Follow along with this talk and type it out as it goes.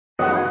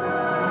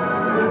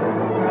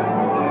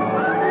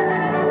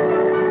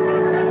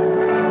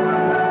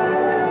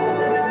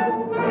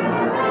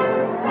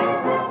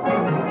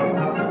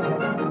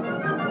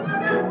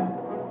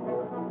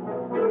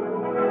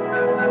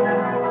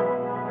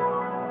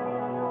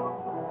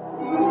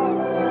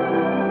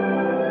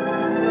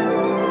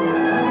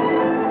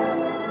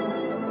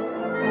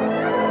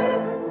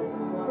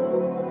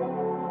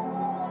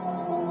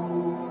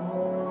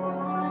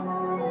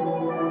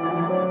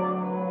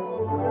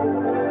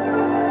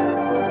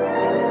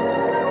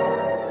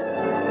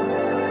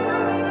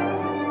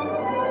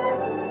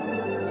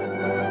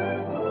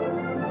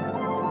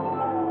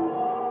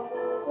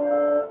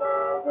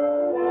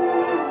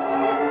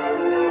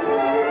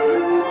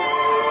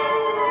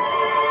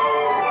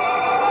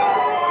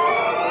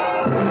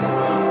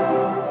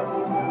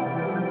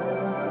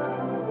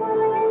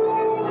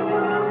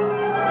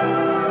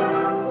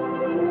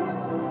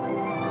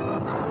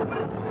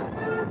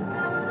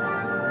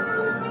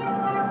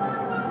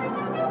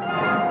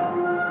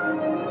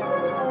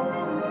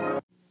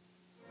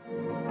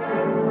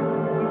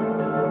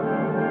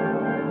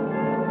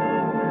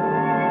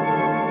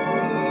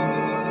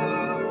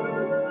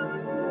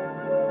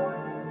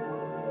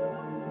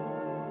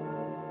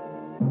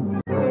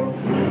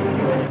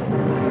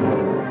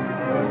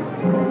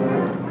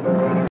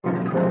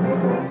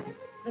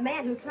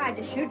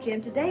Shoot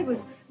Jim today was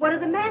one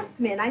of the masked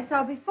men I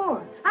saw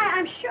before.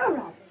 I'm sure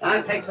of it.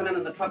 I'll take some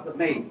in the truck with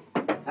me.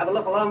 Have a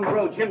look along the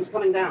road. Jim's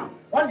coming down.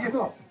 What do you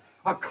know?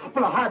 A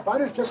couple of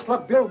highbiders just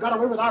slugged Bill, got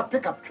away with our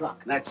pickup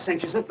truck. That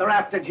cinches it. They're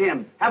after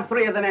Jim. Have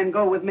 3 of the men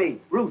go with me.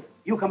 Ruth,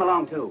 you come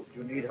along, too.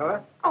 Do you need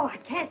her? Oh, I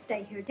can't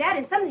stay here, Dad.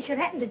 If something should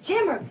happen to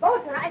Jim or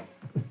both, and I...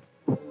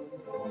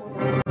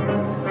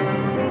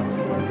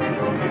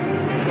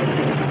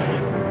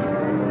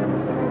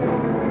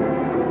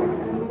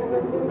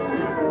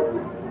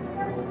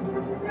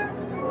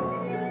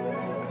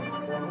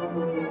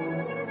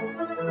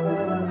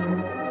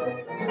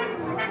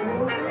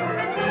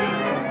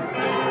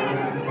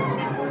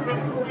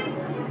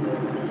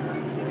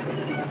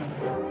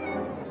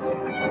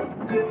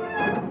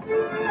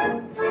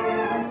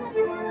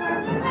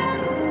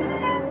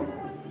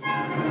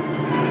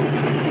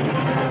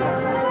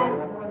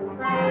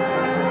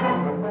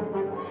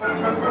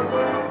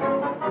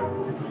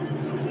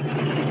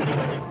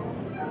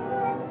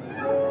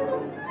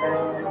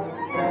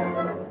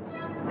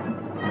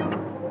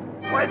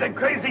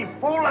 Crazy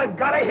fool, I've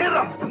got to hit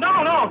him.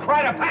 No,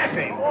 try to pass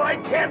him. Oh, I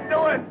can't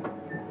do it.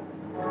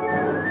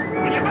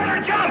 Well, you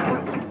better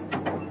jump.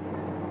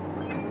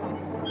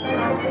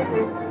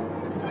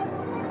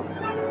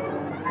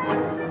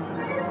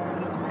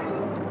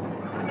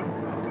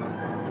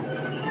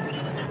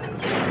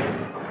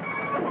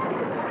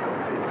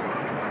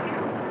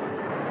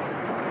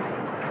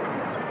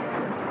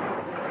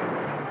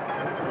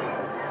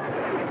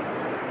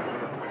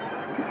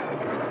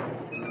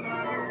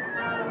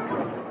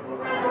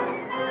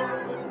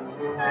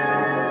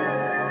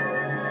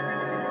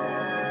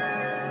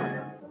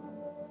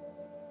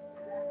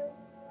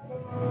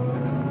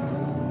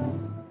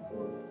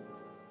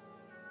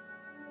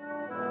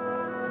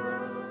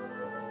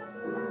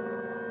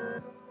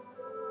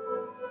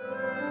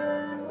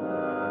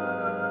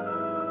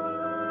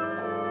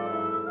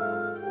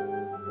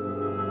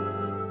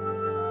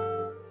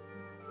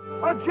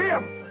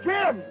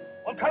 Jim!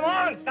 Well, come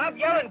on, stop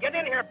yelling. Get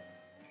in here.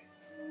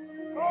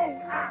 Oh,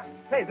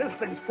 hey, this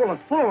thing's full of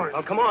thorns.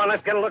 Oh, come on,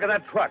 let's get a look at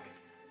that truck.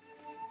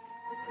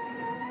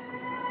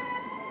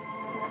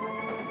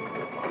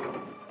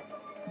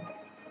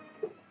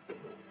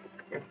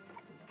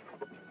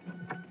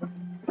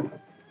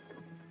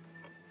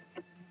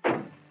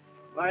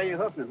 Why are you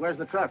hoofing it? Where's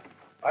the truck?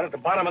 Right at the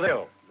bottom of the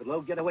hill. Did the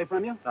load get away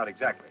from you? Not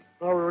exactly.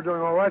 Well, we were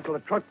doing all right till the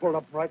truck pulled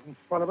up right in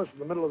front of us in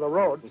the middle of the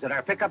road. Was it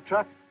our pickup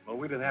truck? Well,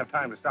 we didn't have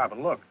time to stop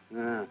and look.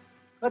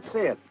 Let's see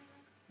it.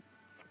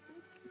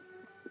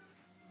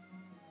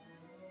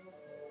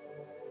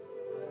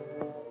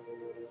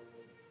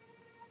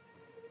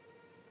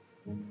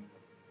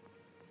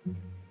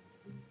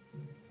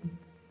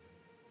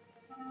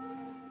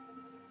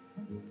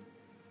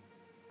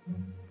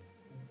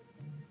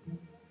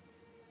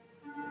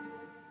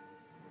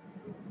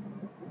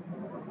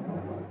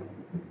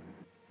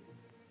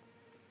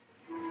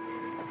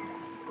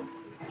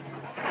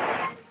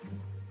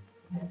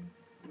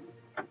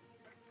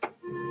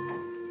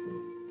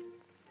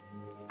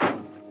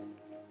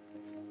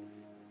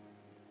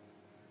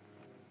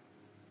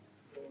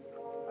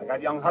 I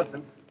got young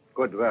Hudson.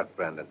 Good work,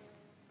 Brandon.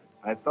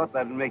 I thought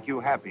that'd make you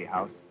happy,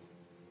 House.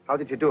 How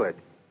did you do it?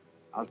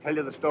 I'll tell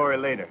you the story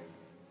later.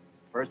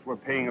 First, we're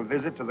paying a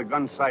visit to the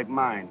gun site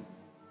mine.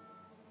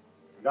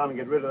 Go down and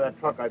get rid of that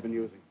truck I've been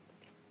using.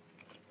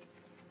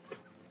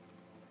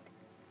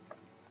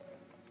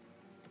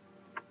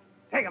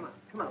 Take him out.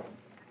 Come on.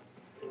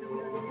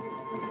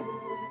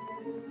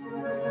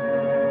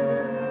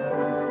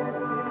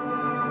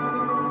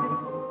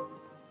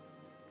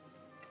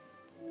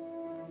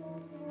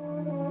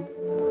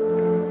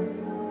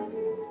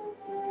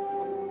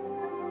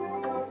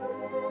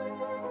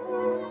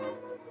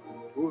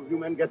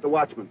 Men, get the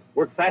watchman.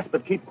 Work fast,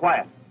 but keep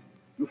quiet.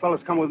 You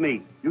fellas come with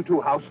me. You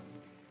too, House.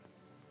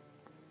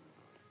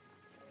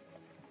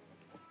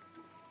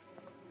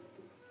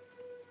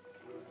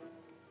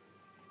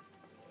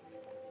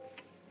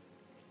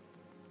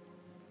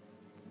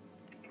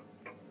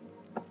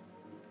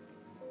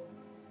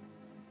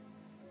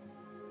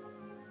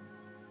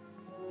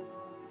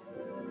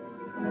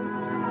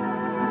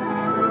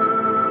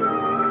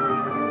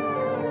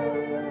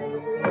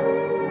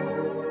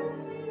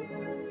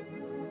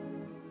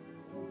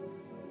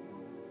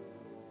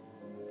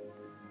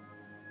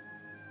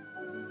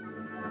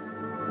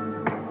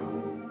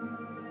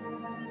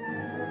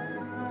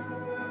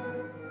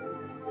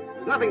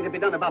 There's nothing to be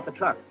done about the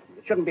truck.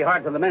 It shouldn't be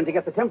hard for the men to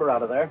get the timber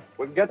out of there.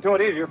 We can get to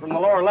it easier from the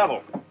lower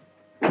level.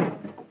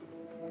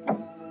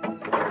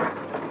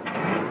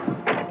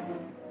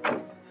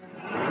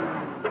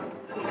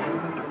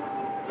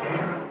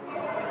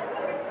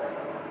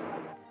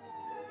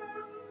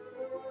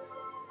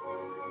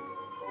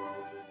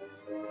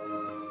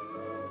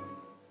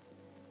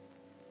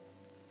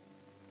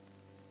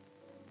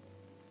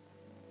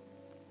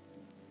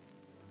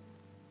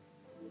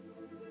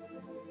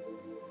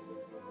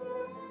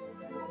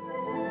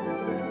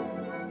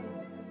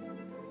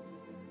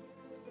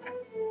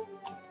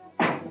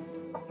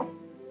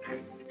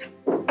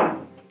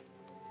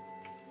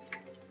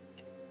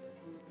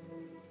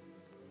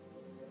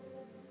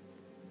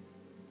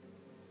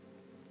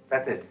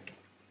 That's it.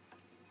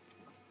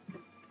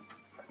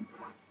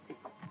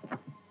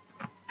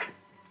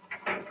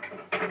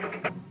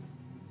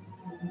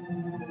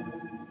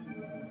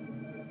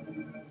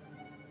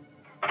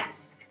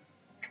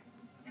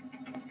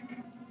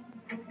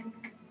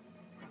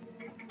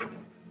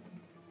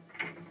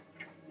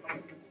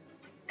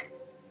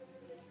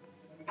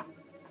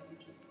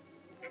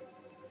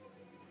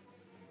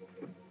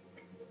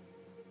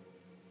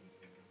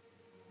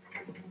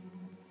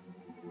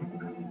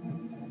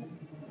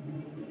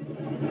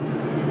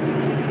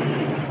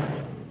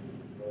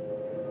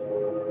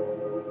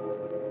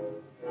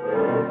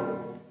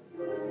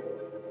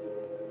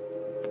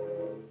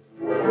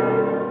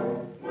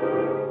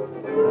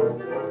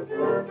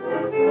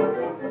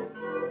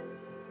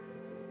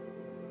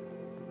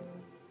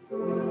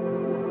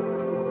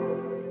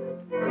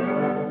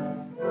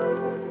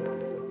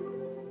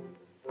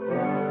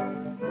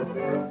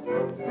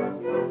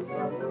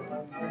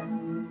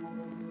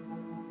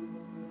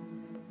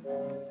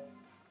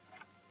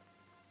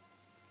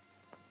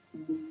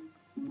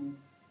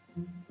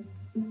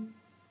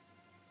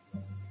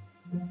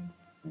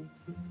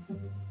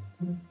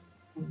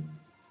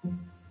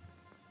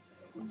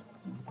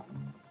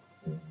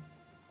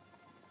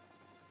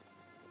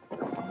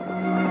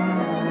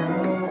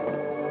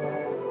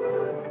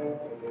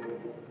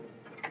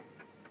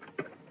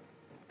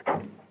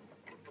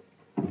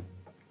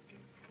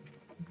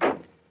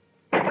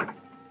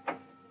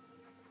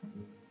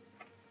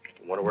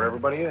 Wonder where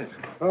everybody is.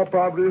 They're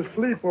probably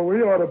asleep where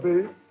we ought to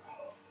be.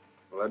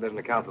 Well, that doesn't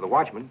account for the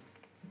watchman.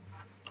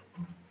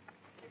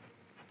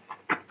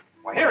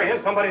 Well, here he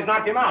is. Somebody's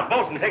knocked him out.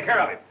 Bosun, take care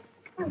of him.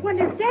 I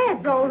wonder if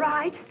Dad's all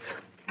right.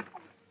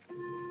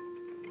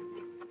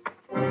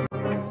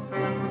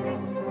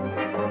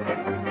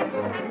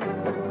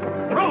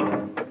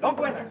 Ruth, don't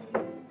go in there.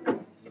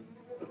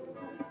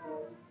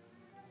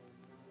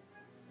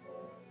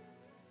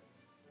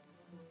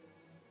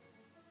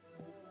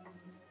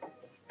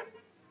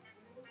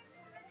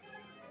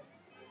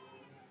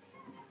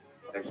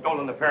 They've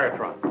stolen the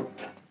paratron.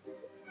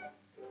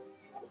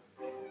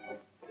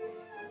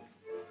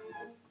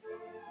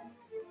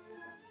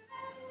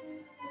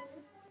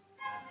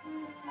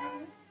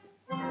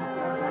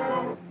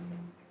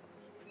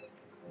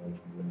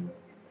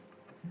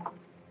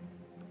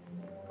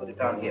 Put it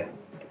down here.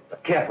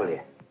 But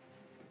carefully.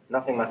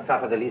 Nothing must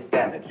suffer the least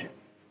damage.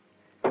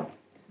 This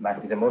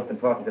might be the most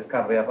important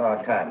discovery of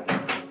our time.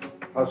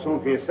 How soon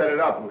can you set it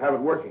up and have it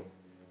working?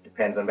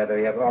 Depends on whether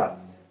we have odds.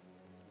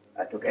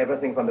 I took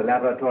everything from the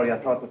laboratory I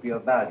thought would be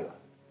of value.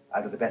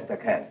 I'll do the best I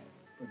can.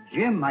 But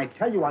Jim, I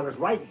tell you, I was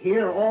right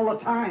here all the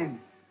time.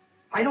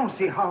 I don't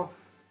see how...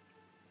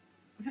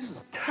 This is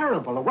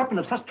terrible. A weapon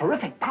of such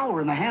terrific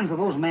power in the hands of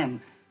those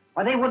men.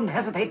 Why, they wouldn't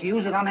hesitate to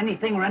use it on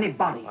anything or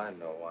anybody. I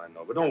know.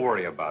 But don't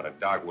worry about it.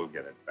 Doc will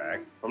get it back.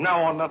 From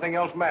now on, nothing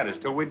else matters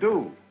till we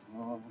do.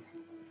 Oh.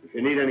 If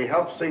you need any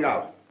help, sing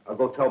out. I'll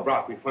go tell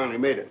Brock we finally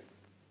made it.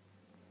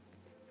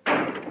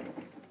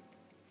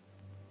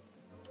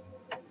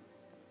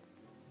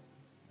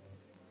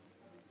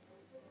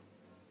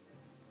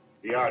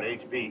 VR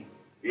to HB.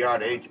 VR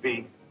to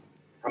HB.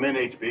 Come in,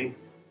 HB.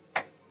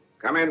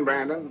 Come in,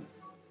 Brandon.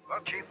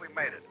 Well, Chief, we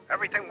made it.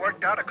 Everything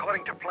worked out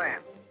according to plan.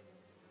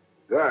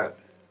 Good.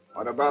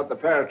 What about the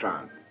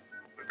paratron?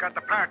 We've got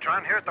the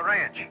paratron here at the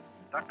ranch.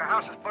 Dr.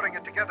 House is putting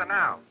it together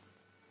now.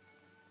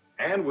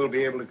 And we'll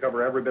be able to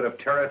cover every bit of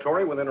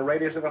territory within a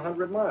radius of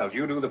 100 miles.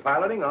 You do the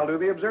piloting, I'll do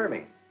the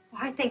observing.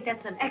 Well, I think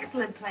that's an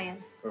excellent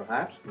plan.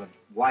 Perhaps, but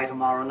why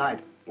tomorrow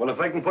night? Well, if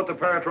they can put the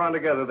paratron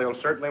together, they'll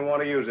certainly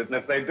want to use it. And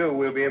if they do,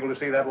 we'll be able to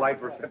see that light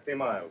for 50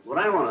 miles. What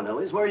I want to know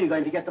is where are you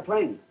going to get the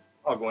plane?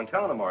 I'll go and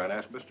tell him tomorrow and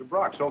ask Mr.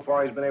 Brock. So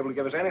far, he's been able to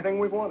give us anything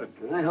we've wanted.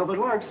 I hope it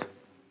works.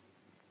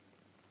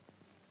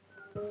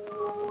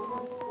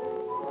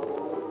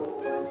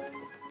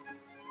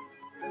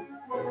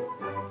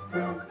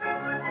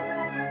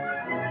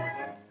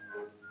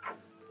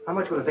 How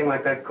much would a thing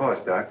like that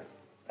cost, Doc?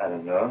 I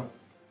don't know.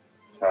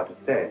 It's hard to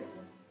say.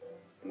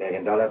 $1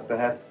 million,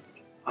 perhaps?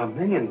 $1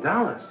 million?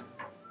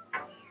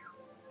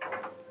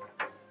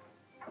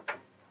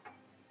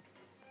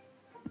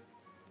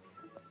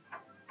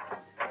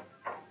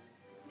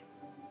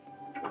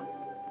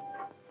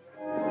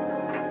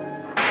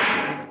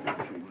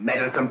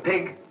 Meddlesome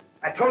pig.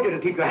 I told you to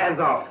keep your hands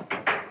off.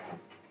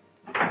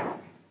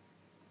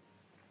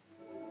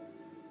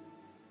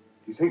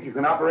 Do you think you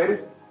can operate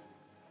it?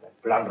 That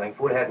blundering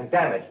fool hasn't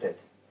damaged it.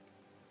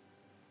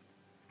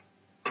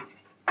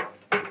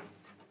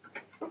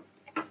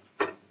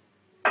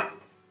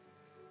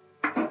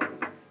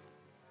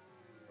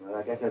 Well,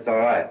 I guess that's all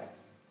right.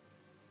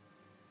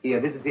 Here,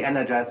 this is the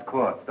energized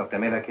quartz Dr.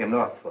 Miller came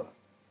north for.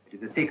 It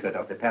is the secret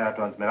of the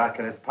paratron's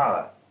miraculous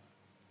power.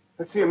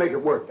 Let's see you make it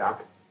work,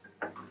 Doc.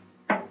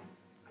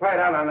 Try it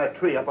out on that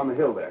tree up on the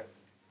hill there.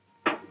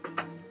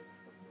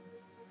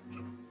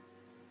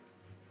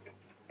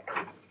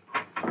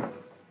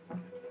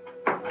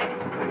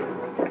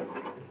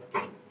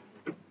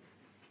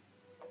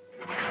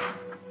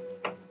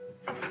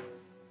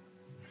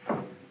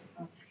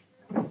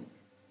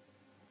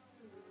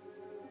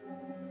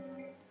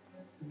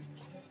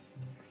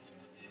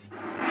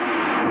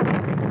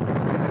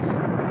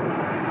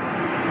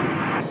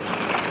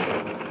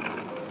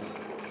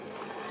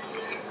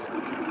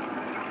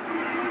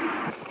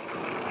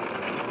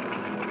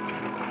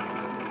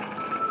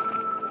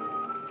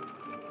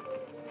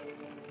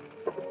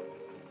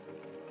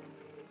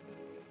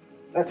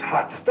 That's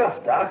hot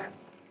stuff, Doc.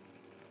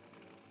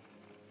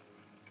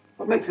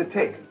 What makes it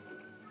tick?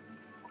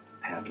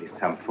 Apparently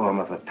some form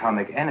of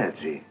atomic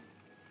energy.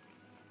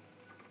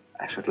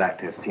 I should like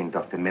to have seen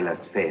Dr.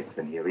 Miller's face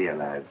when he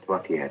realized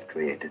what he had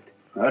created.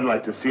 I'd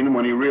like to have seen him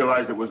when he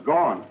realized it was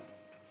gone.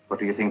 What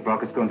do you think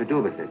Brock is going to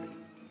do with it?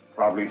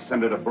 Probably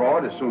send it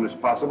abroad as soon as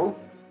possible.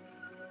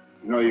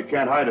 You know, you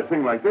can't hide a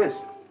thing like this.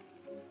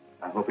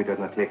 I hope he does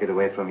not take it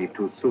away from you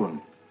too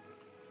soon.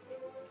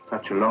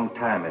 Such a long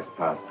time has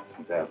passed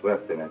since I have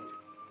worked in it.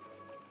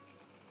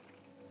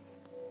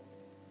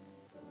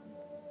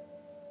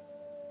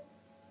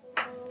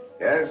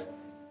 Yes?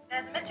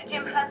 There's Mr.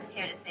 Jim Hudson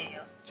here to see you.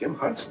 Jim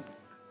Hudson.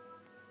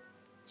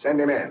 Send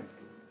him in.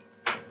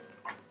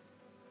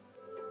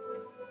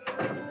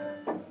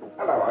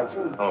 Hello,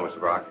 Hudson. Hello, Mr.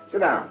 Brock.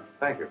 Sit down.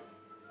 Thank you.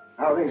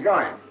 How are things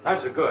going?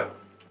 That's good.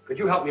 Could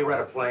you help me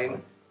rent a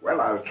plane?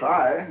 Well, I'll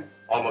try.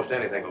 Almost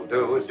anything will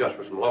do. It's just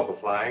for some local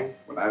flying.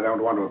 Well, I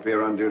don't want to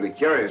appear unduly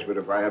curious, but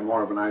if I had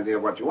more of an idea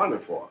of what you want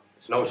it for.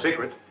 It's no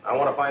secret. I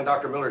want to find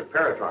Dr. Miller's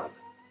paratron.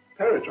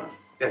 Paratron?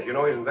 Yes, you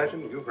know his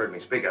invention? You've heard me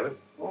speak of it.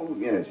 Oh,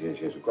 yes,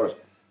 of course.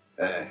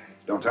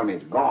 Don't tell me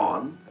it's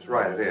gone. That's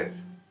right, it is.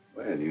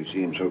 Well, you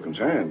seem so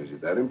concerned. Is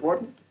it that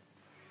important?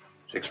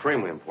 It's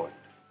extremely important.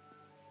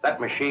 That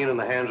machine in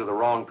the hands of the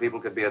wrong people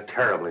could be a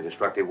terribly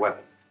destructive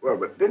weapon. Well,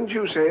 but didn't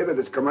you say that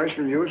its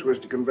commercial use was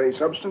to convey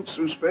substance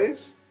through space?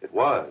 It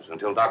was,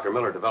 until Dr.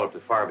 Miller developed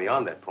it far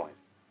beyond that point.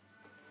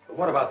 But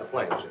what about the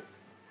plane,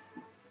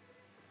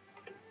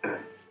 sir?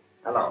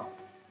 Hello.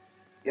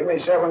 Give me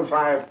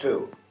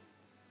 752.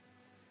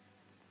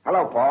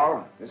 Hello,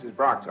 Paul. This is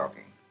Brock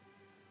talking.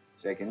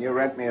 Say, can you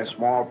rent me a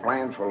small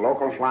plane for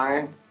local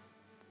flying?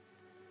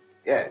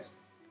 Yes.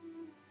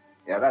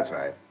 Yeah, that's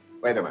right.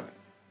 Wait a minute.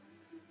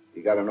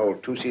 You got an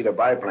old two-seater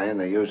biplane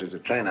they use as a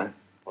trainer.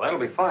 Well, that'll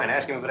be fine.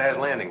 Ask him if it has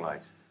landing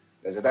lights.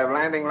 Does it have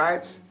landing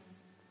lights?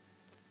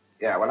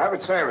 Yeah, well, have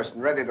it serviced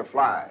and ready to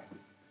fly.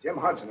 Jim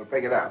Hudson will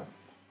pick it up.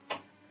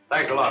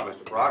 Thanks a lot,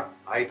 Mr. Brock.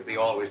 I hate to be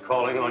always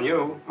calling on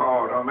you.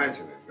 Oh, don't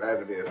mention it. Glad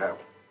to be of help.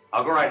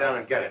 I'll go right down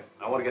and get it.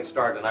 I want to get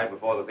started tonight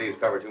before the thieves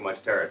cover too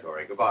much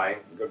territory. Goodbye.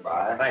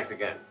 Goodbye. Thanks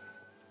again.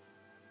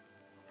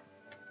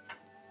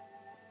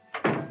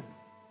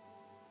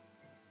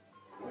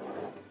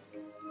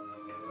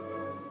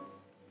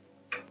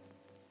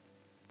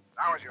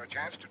 Now is your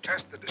chance to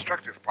test the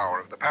destructive power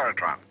of the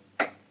paratron.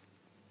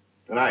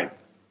 Tonight.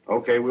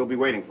 Okay, we'll be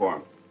waiting for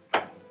him.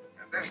 And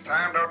this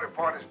time, don't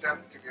report his death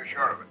until you're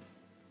sure of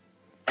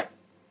it.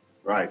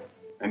 Right.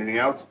 Anything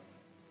else?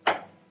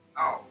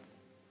 No.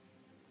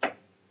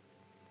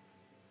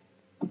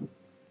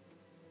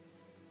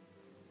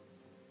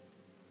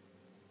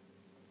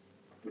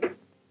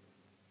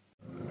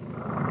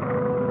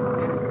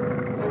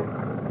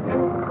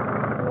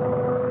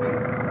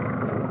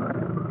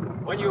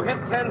 When you hit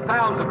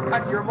 10,000,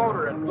 cut your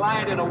motor and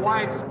glide in a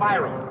wide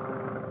spiral.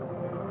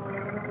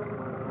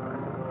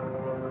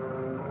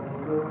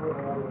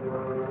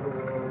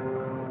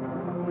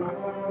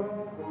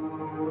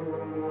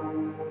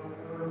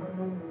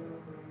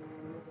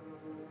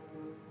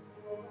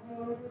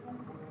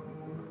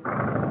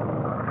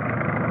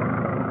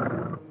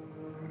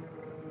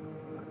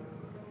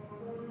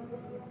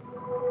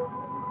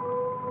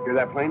 Hear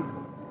that plane?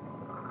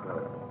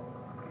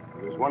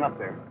 There's one up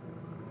there.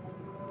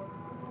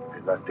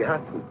 It must be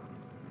Hudson.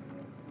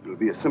 It'll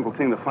be a simple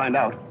thing to find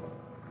out.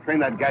 Train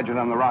that gadget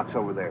on the rocks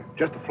over there.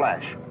 Just a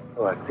flash.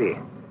 Oh, I see.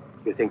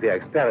 You think they're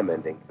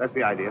experimenting? That's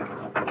the idea.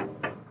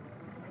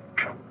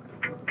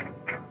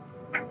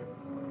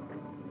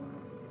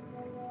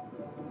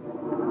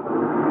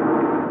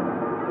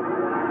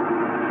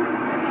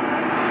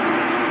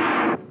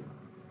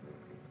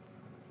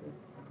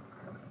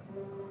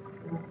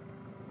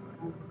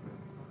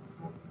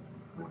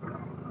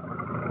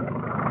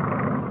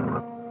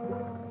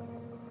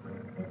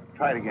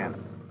 Try it again.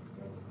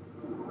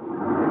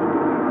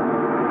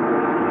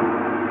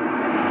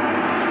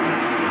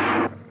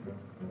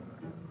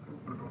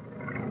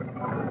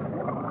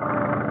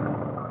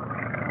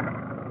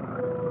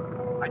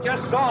 I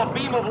just saw a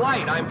beam of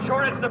light. I'm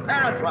sure it's the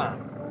paratron.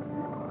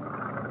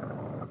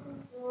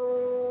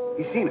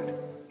 He's seen it.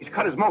 He's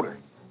cut his motor.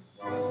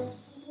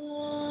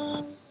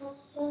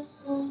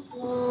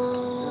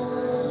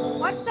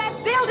 What's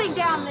that building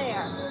down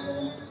there?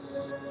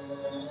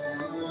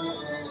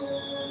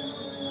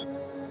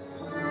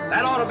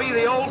 That ought to be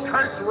the old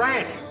Kurtz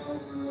Ranch.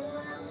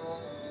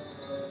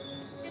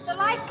 Did the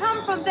light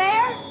come from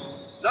there?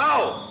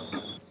 No.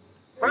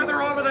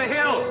 Further over the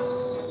hill.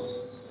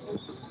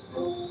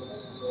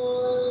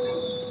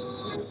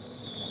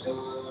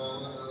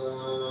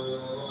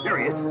 There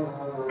he is.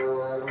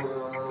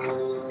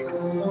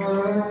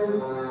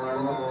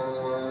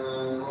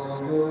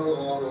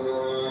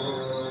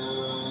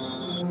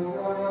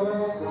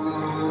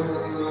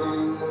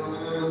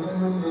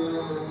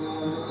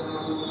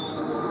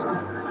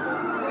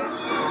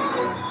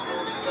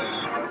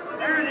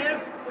 There it is.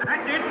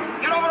 That's it.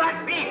 Get over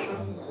that peak.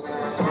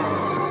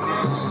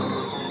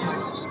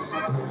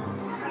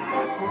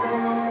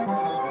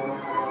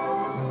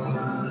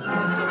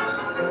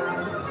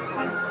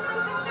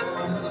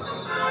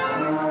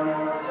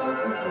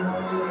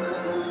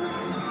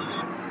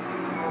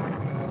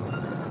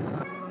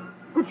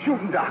 Shoot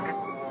him, Doc.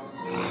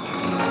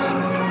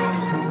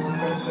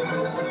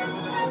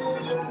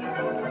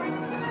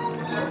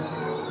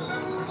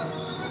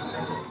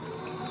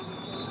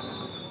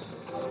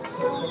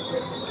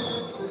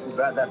 Too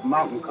bad that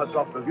mountain cuts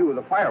off the view of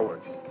the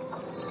fireworks.